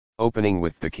Opening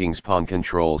with the king's pawn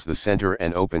controls the center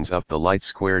and opens up the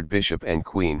light-squared bishop and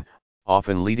queen,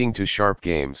 often leading to sharp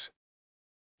games.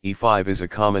 e5 is a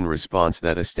common response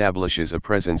that establishes a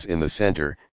presence in the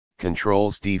center,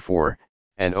 controls d4,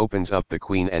 and opens up the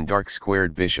queen and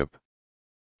dark-squared bishop.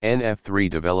 Nf3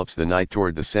 develops the knight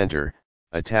toward the center,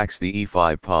 attacks the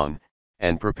e5 pawn,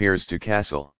 and prepares to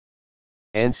castle.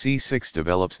 Nc6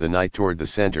 develops the knight toward the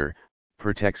center,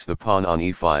 protects the pawn on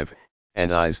e5,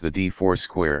 and eyes the d4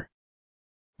 square.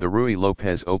 The Ruy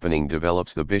Lopez opening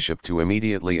develops the bishop to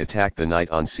immediately attack the knight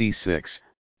on c6,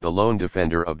 the lone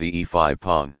defender of the e5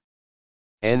 pawn.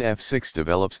 Nf6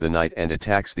 develops the knight and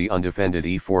attacks the undefended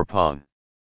e4 pawn.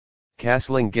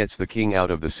 Castling gets the king out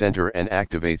of the center and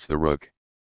activates the rook.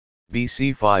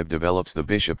 Bc5 develops the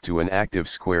bishop to an active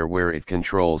square where it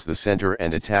controls the center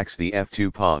and attacks the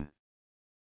f2 pawn.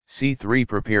 c3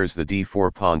 prepares the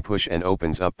d4 pawn push and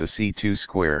opens up the c2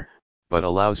 square, but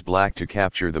allows black to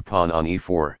capture the pawn on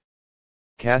e4.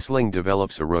 Castling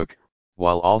develops a rook,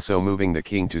 while also moving the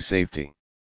king to safety.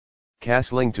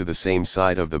 Castling to the same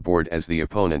side of the board as the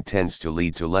opponent tends to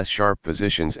lead to less sharp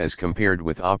positions as compared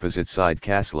with opposite side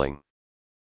castling.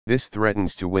 This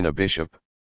threatens to win a bishop.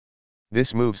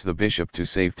 This moves the bishop to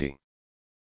safety.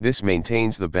 This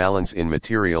maintains the balance in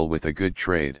material with a good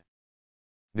trade.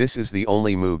 This is the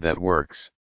only move that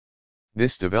works.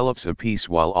 This develops a piece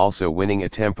while also winning a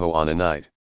tempo on a knight.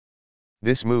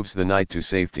 This moves the knight to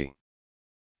safety.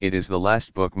 It is the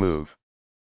last book move.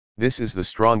 This is the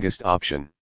strongest option.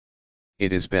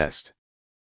 It is best.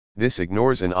 This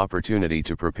ignores an opportunity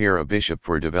to prepare a bishop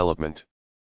for development.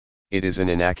 It is an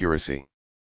inaccuracy.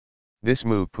 This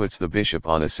move puts the bishop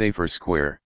on a safer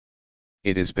square.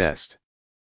 It is best.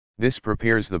 This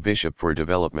prepares the bishop for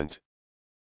development.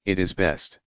 It is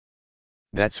best.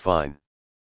 That's fine.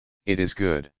 It is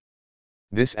good.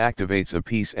 This activates a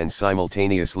piece and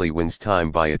simultaneously wins time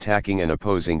by attacking an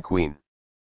opposing queen.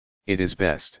 It is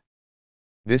best.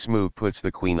 This move puts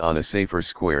the queen on a safer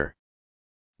square.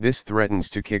 This threatens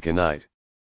to kick a knight.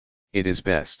 It is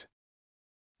best.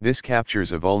 This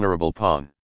captures a vulnerable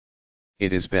pawn.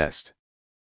 It is best.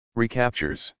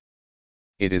 Recaptures.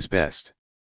 It is best.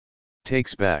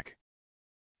 Takes back.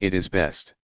 It is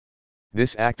best.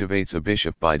 This activates a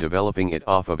bishop by developing it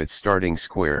off of its starting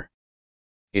square.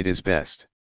 It is best.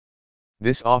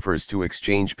 This offers to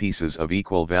exchange pieces of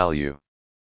equal value.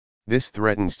 This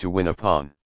threatens to win a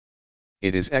pawn.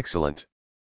 It is excellent.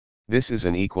 This is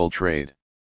an equal trade.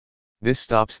 This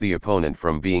stops the opponent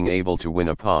from being able to win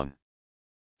a pawn.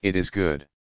 It is good.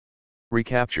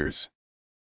 Recaptures.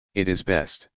 It is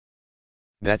best.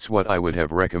 That's what I would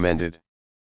have recommended.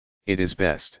 It is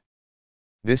best.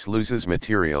 This loses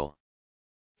material.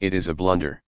 It is a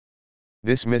blunder.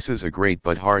 This misses a great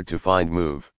but hard to find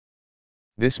move.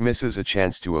 This misses a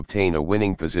chance to obtain a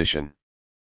winning position.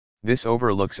 This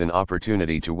overlooks an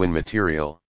opportunity to win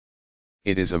material.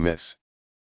 It is a miss.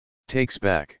 Takes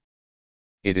back.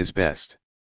 It is best.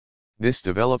 This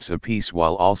develops a piece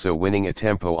while also winning a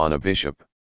tempo on a bishop.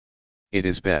 It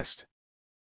is best.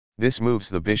 This moves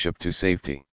the bishop to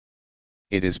safety.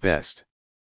 It is best.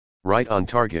 Right on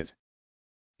target.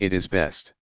 It is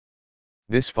best.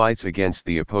 This fights against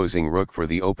the opposing rook for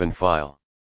the open file.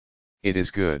 It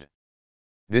is good.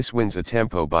 This wins a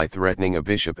tempo by threatening a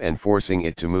bishop and forcing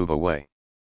it to move away.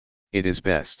 It is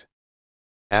best.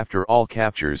 After all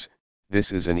captures,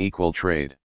 this is an equal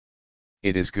trade.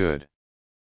 It is good.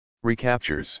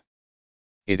 Recaptures.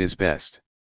 It is best.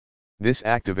 This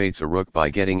activates a rook by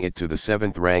getting it to the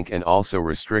 7th rank and also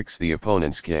restricts the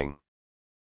opponent's king.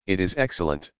 It is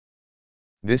excellent.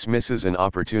 This misses an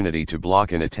opportunity to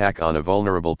block an attack on a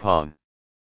vulnerable pawn.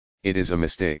 It is a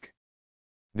mistake.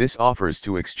 This offers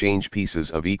to exchange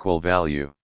pieces of equal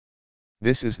value.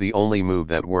 This is the only move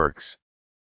that works.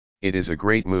 It is a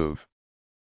great move.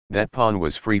 That pawn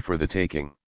was free for the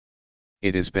taking.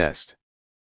 It is best.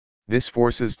 This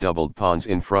forces doubled pawns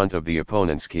in front of the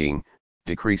opponent's king,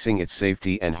 decreasing its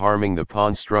safety and harming the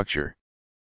pawn structure.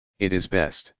 It is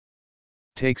best.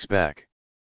 Takes back.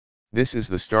 This is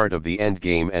the start of the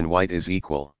endgame and white is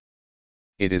equal.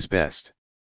 It is best.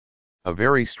 A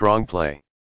very strong play.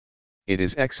 It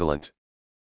is excellent.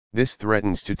 This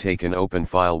threatens to take an open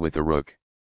file with a rook.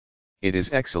 It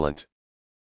is excellent.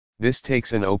 This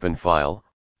takes an open file,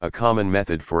 a common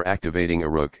method for activating a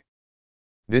rook.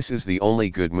 This is the only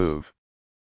good move.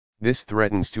 This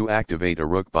threatens to activate a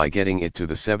rook by getting it to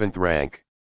the 7th rank.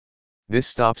 This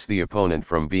stops the opponent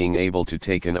from being able to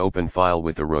take an open file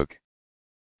with a rook.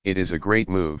 It is a great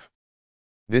move.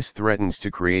 This threatens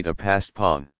to create a passed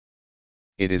pawn.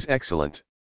 It is excellent.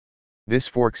 This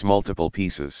forks multiple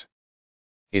pieces.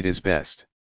 It is best.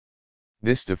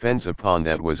 This defends a pawn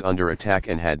that was under attack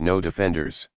and had no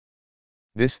defenders.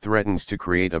 This threatens to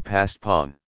create a passed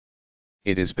pawn.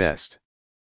 It is best.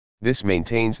 This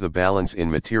maintains the balance in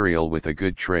material with a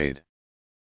good trade.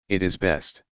 It is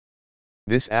best.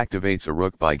 This activates a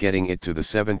rook by getting it to the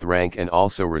 7th rank and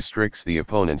also restricts the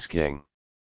opponent's king.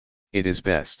 It is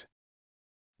best.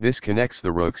 This connects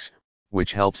the rooks,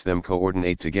 which helps them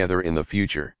coordinate together in the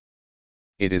future.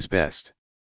 It is best.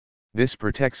 This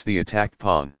protects the attacked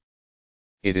pawn.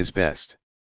 It is best.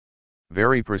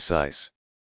 Very precise.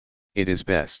 It is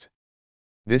best.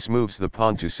 This moves the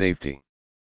pawn to safety.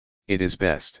 It is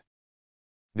best.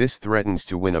 This threatens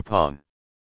to win a pawn.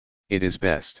 It is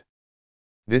best.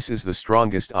 This is the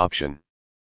strongest option.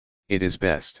 It is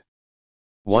best.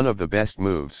 One of the best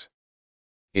moves.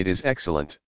 It is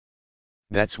excellent.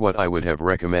 That's what I would have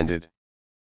recommended.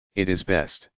 It is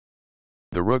best.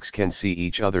 The rooks can see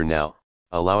each other now,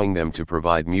 allowing them to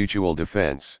provide mutual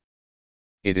defense.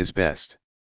 It is best.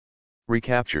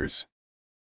 Recaptures.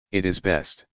 It is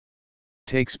best.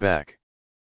 Takes back.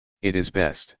 It is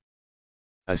best.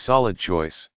 A solid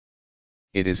choice.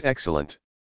 It is excellent.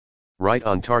 Right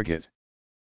on target.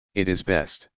 It is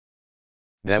best.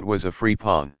 That was a free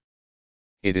pawn.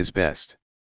 It is best.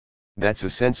 That's a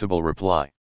sensible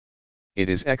reply. It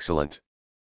is excellent.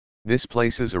 This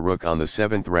places a rook on the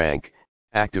 7th rank,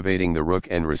 activating the rook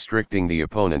and restricting the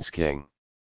opponent's king.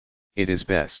 It is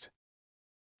best.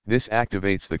 This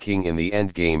activates the king in the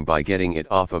endgame by getting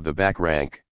it off of the back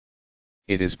rank.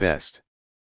 It is best.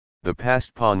 The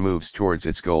passed pawn moves towards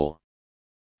its goal.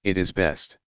 It is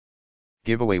best.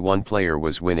 Giveaway. One player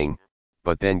was winning,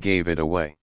 but then gave it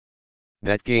away.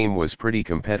 That game was pretty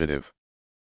competitive.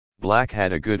 Black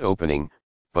had a good opening,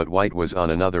 but white was on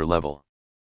another level.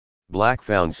 Black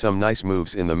found some nice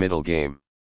moves in the middle game.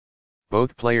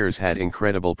 Both players had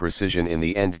incredible precision in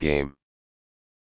the endgame.